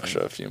an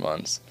extra few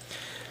months.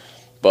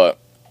 But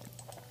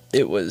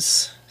it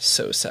was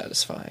so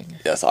satisfying.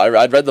 Yes,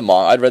 I'd read the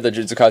manga. I'd read the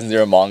Jujutsu Kaisen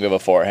 0 manga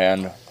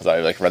beforehand because I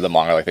like read the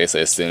manga like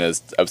basically as soon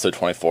as episode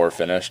 24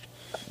 finished.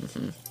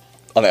 Mm-hmm.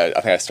 I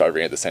think I started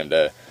reading it the same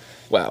day.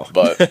 Wow!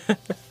 But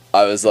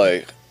I was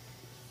like,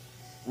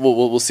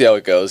 we'll see how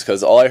it goes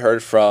because all I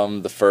heard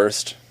from the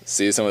first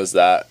season was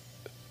that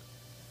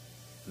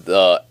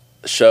the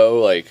show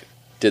like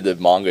did the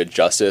manga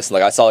justice.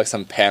 Like I saw like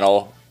some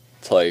panel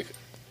to like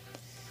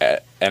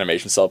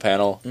animation cell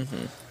panel.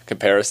 Mm-hmm.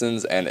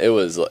 Comparisons, and it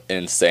was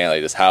insane,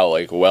 like just how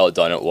like well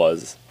done it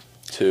was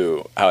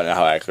to how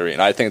accurate.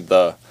 And I think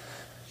the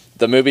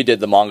movie did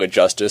the manga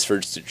justice for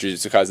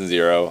Jujutsu Kaisen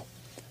 0.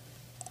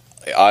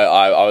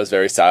 I was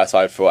very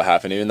satisfied for what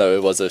happened, even though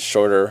it was a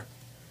shorter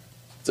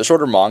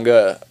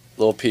manga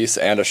little piece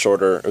and it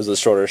was a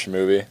shortish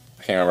movie.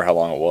 I can't remember how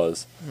long it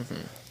was,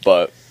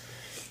 but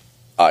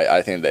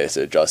I think they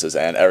did justice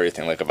and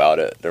everything like about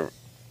it.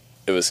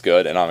 It was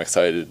good, and I'm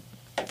excited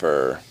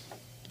for.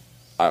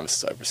 I'm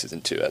excited for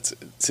season 2.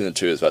 Season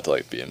 2 is about to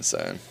like be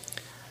insane.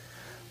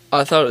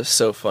 I thought it was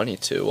so funny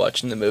too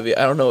watching the movie.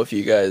 I don't know if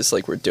you guys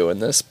like were doing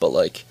this, but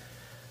like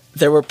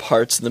there were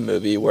parts in the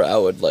movie where I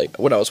would like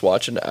when I was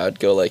watching it,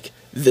 I'd go like,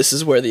 "This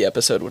is where the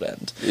episode would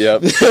end."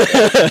 Yep.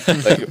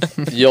 Like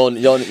we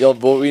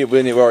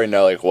already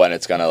know like when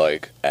it's gonna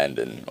like end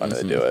and when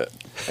they do it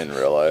in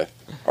real life,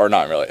 or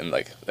not in real life. And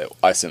like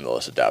I assume they'll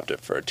just adapt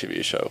it for a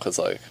TV show because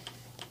like.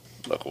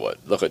 Look what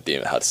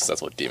how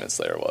successful Demon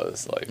Slayer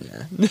was. Like,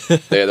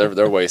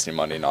 they're wasting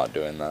money not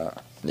doing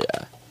that.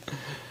 Yeah,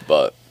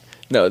 but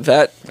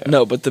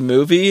but the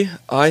movie,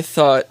 I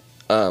thought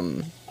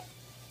the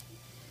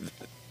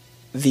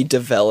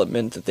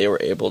development that they were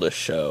able to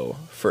show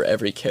for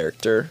every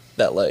character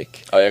that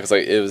like because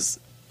like it was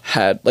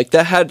had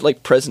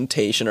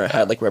presentation or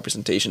had like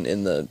representation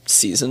in the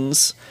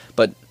seasons,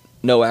 but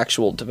no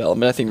actual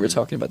development. I think we were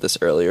talking about this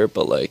earlier,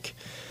 but like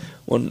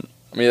when.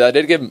 I mean,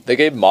 they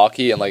gave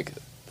Maki and like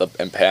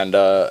and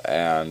Panda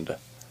and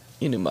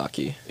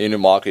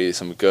Inumaki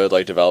some good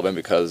like development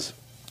because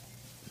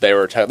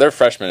they're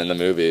freshmen in the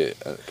movie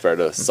compared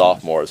to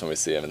sophomores when we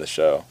see them in the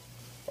show,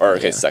 or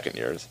second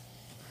years.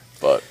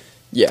 But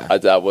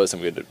that was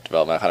some good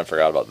development. I kind of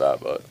forgot about that,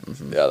 but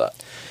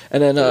that.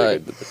 And then really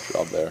good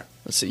job there.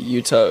 Let's see,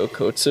 Yuta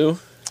Okotsu.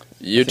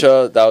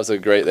 That was a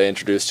great. They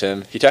introduced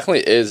him. He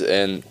technically is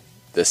in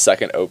the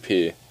second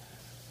OP.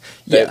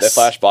 They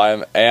flash by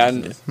him,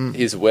 and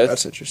he's with.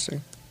 That's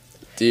interesting.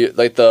 Do you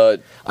like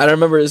the? I don't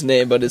remember his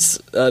name, but it's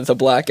the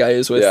black guy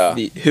who's with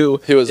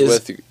who he was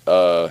with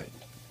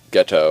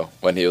Geto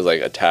when he was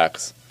like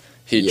attacks.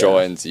 He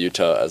joins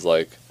Yuta as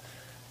like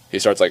he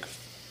starts like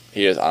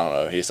he is I don't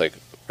know he just like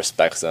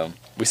respects him.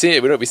 We see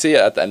it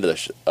at the end of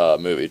the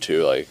movie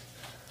too, like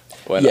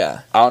when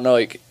I don't know,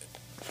 like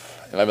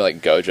it might be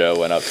like Gojo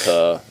went up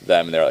to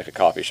them and they're like a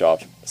coffee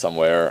shop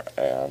somewhere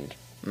and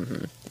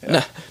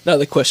now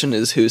the question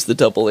is, who's the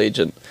double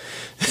agent?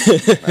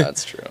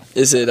 That's true.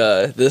 Is it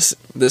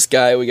this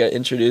guy we got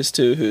introduced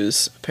to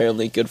who's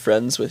apparently good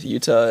friends with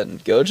Yuta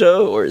and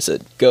Gojo, or is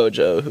it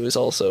Gojo who is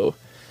also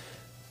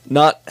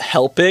not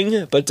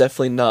helping but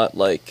definitely not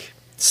like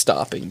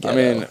stopping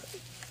Geto?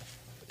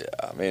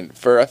 I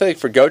feel like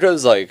for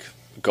Gojo's like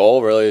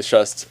goal really is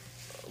just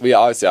we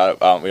obviously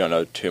we don't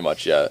know too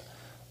much yet,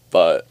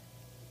 but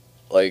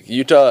like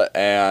Yuta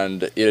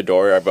and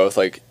Itadori are both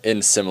like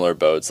in similar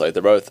boats. Like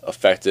they're both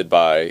affected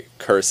by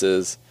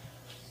curses.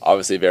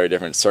 Obviously, very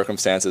different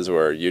circumstances.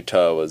 Where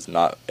Yuta was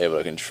not able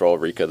to control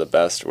Rika the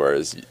best,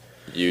 whereas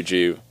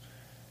Yuji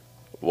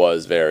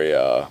was very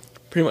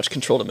pretty much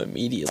controlled him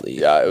immediately.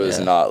 Yeah, it was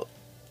not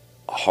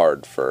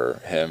hard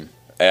for him.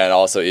 And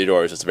also,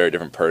 Itadori was just a very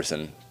different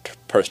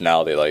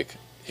personality. Like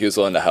he was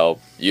willing to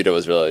help. Yuta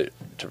was really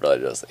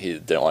just he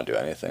didn't want to do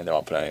anything. Didn't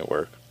want to put in any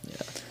work.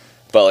 Yeah.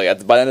 But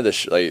like by the end of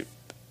the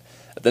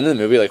at the end of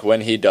the movie, like when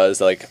he does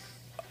like,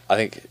 I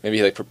think maybe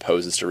he like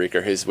proposes to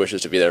Rika, his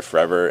wishes to be there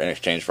forever in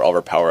exchange for all of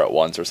her power at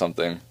once or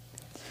something.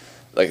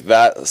 Like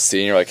that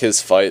scene, or like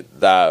his fight,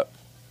 that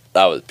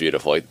was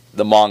beautiful. Like in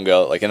the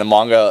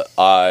manga,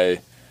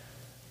 I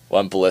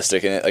went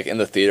ballistic, and like in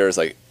the theaters,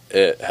 like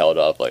it held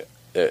up. Like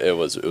it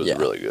was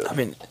really good.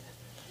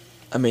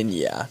 I mean,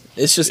 yeah.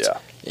 It's just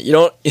you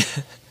don't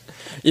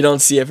you don't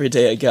see every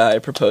day a guy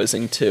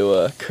proposing to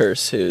a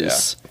curse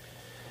who's,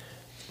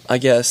 I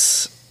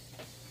guess,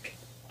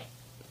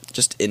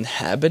 just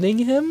inhabiting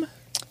him.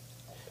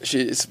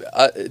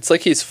 It's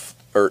like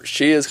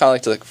she is kind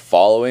of like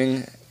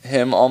following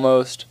him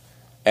almost,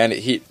 and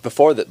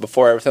before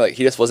everything, like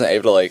he just wasn't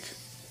able to like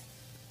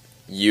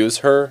use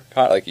her,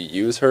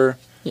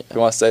 if you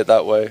want to say it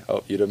that way.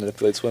 Oh, Yuta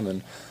manipulates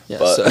women,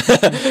 but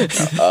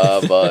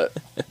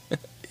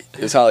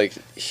it was kind of like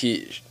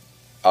he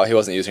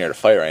wasn't using her to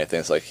fight or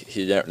anything. So like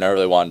he never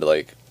really wanted to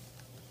like,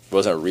 there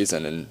wasn't a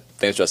reason, and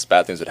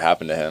bad things would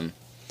happen to him,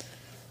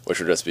 which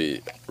would just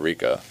be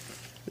Rika.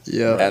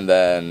 Yeah. And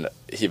then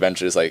he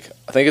eventually is like,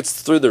 I think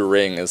it's through the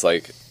ring is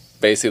like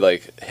basically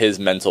like his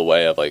mental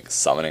way of like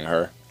summoning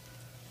her.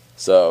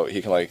 So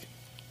he can like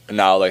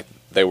now like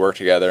they work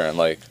together and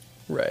like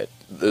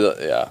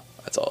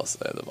that's all I'll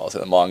say.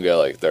 The manga,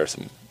 like there's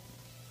some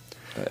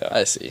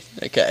I see.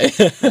 Okay.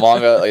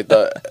 Manga, like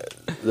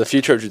the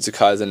future of Jujutsu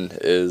Kaisen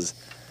is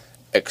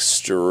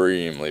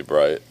extremely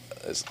bright,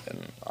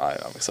 and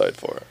I'm excited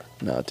for it.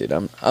 No, dude,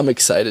 I'm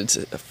excited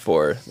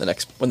for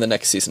when the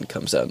next season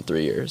comes out in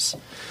 3 years.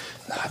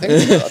 I think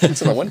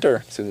it's in the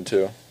winter, season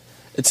 2.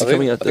 It's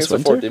coming out this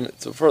winter?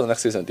 It's before the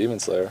next season of Demon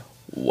Slayer.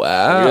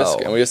 Wow.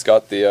 And we just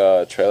got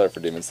the trailer for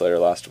Demon Slayer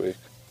last week.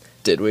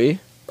 Did we?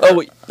 Oh,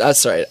 wait,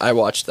 that's right. I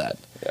watched that.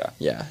 Yeah.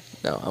 Yeah.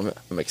 No,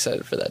 I'm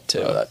excited for that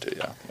too. Oh, that too,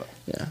 yeah.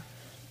 Yeah.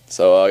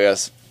 So I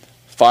guess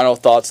final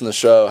thoughts on the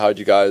show. How'd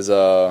you guys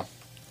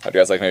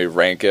like maybe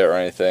rank it or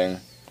anything?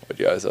 What'd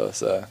you guys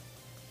say?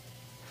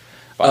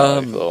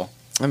 Final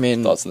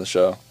thoughts on the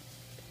show.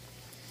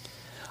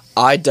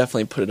 I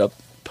definitely put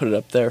it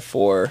up there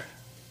for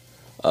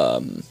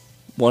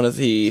one of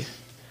the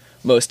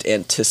most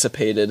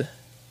anticipated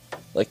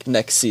like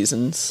next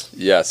seasons.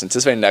 Yes,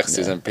 anticipating next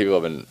season.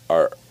 People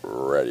are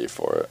ready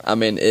for it. I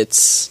mean,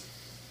 it's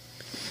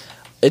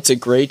a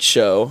great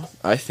show.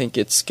 I think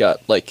it's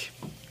got like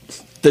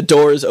the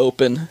door is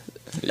open.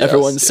 Yes,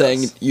 everyone's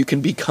saying you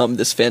can become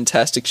this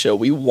fantastic show.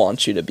 We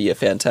want you to be a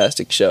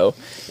fantastic show.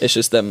 It's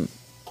just them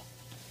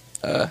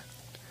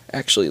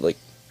actually like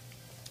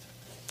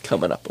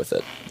coming up with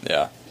it.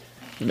 Yeah.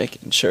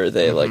 Making sure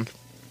they like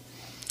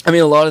I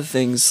mean a lot of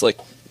things like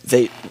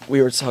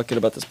we were talking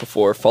about this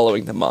before,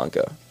 following the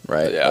manga,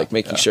 right? Yeah. Like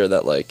making sure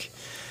that like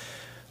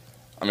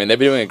I mean they've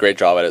been doing a great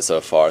job at it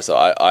so far, so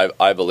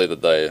I believe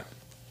that they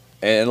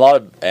in a lot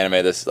of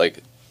anime this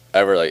like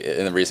ever like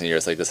in the recent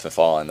years like this has been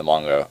following the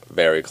manga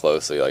very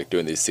closely, like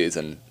doing these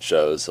season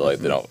shows, so like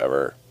they don't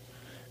ever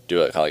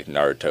do it kind of like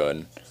Naruto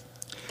and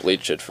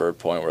Bleach it for a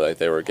point where like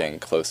they were getting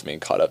close to being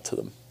caught up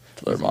to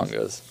their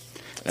mangas.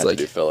 It's like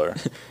to do filler.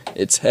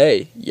 It's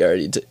hey, you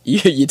already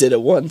you did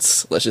it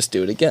once. Let's just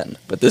do it again,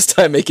 but this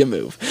time make it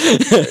move.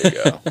 There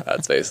you go.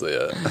 That's basically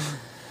it.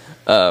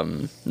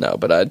 No,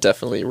 but I'd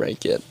definitely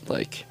rank it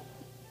like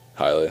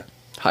highly.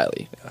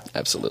 Yeah.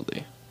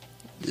 Absolutely.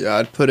 Yeah,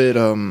 I'd put it.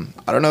 I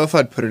don't know if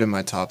I'd put it in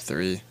my top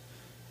 3.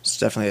 It's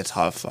definitely a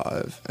top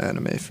 5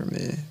 anime for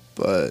me,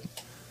 but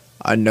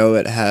I know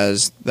it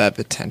has that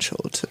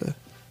potential to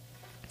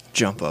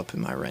jump up in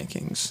my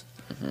rankings,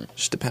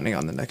 just depending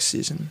on the next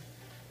season.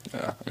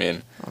 Yeah, I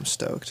mean, I'm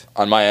stoked.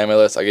 On my anime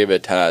list, I gave it a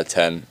 10 out of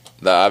 10.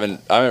 I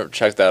haven't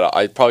checked that out.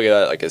 I'd probably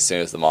get it like as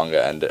soon as the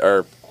manga ended,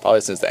 or probably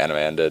as soon as the anime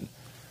ended.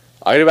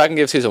 I go back and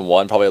give season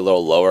 1 probably a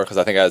little lower because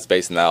I think I was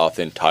basing that off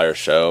the entire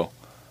show.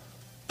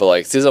 But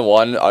like season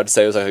 1, I'd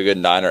say it was like a good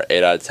 9 or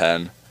 8 out of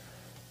 10.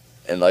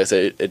 And like I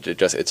say,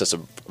 it's just a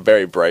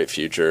very bright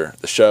future.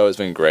 The show has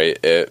been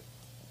great. It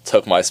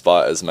took my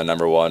spot as my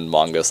number 1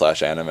 manga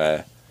 /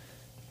 anime.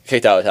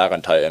 Kicked out Attack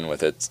on Titan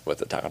with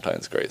Attack on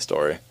Titan's great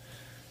story.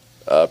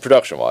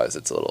 Production wise,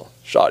 it's a little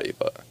shoddy,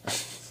 but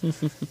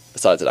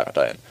besides Attack on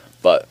Titan.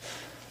 But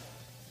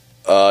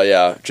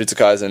yeah, Jujutsu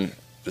Kaisen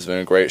has been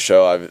a great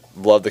show. I've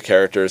loved the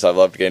characters. I've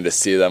loved getting to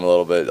see them a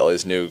little bit. All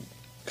these new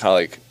kind of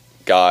like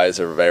guys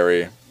are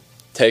very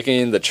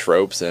taking the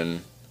tropes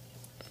and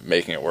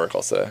making it work,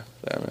 I'll say.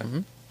 Yeah,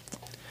 man.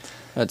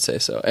 I'd say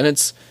so. And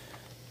it's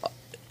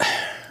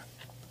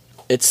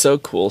so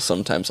cool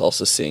sometimes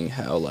also seeing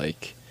how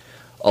like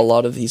a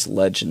lot of these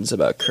legends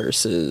about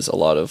curses, a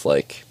lot of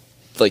like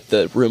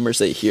the rumors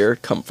they hear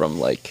come from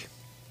like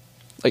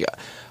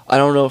I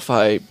don't know if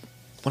I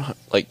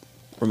like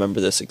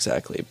remember this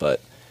exactly,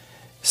 but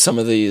some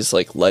of these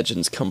like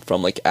legends come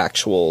from like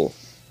actual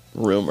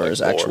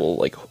rumors, like actual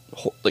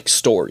like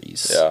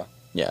stories.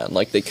 Yeah, and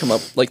like they come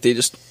up like they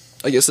just,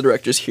 I guess the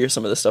directors hear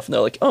some of this stuff and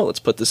they're like, oh, let's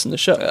put this in the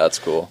show. Yeah, that's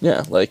cool.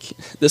 Yeah, like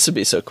this would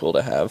be so cool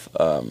to have.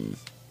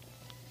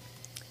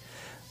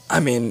 I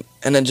mean,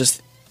 and then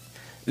just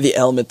the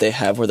element they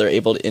have where they're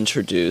able to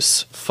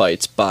introduce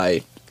fights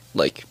by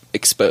like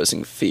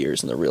exposing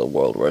fears in the real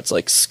world, where it's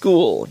like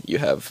school, you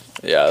have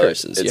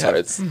curses,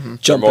 it's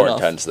more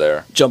intense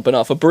there. Jumping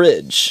off a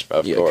bridge,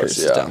 of course,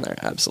 curses down there,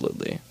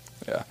 absolutely.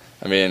 Yeah,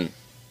 I mean,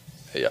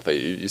 yeah, but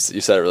you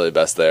said it really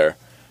best there.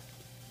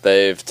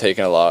 They've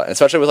taken a lot,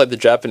 especially with like the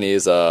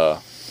Japanese.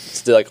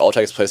 Still, like all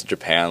takes place in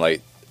Japan.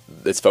 Like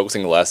it's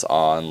focusing less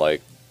on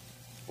like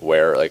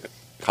where like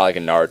kind of like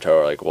in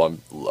Naruto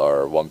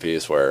or One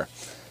Piece, where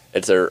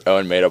it's their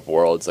own made up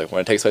worlds. Like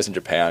when it takes place in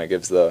Japan, it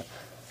gives the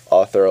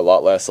author a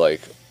lot less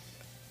like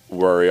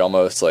worry,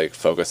 almost like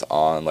focus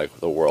on like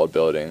the world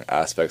building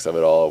aspects of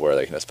it all, where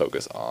they can just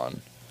focus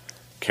on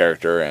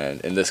character, and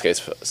in this case,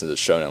 since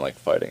it's shown in like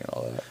fighting and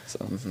all that.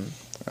 So,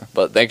 yeah.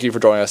 But thank you for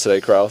joining us today,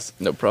 Kraus.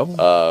 No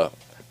problem.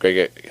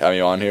 Great having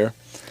you on here,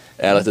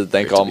 and I'd like to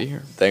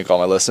thank all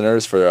my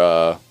listeners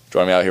for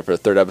joining me out here for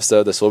the 3rd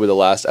episode. This will be the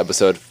last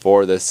episode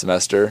for this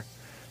semester,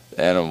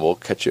 and we'll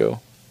catch you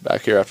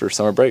back here after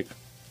summer break.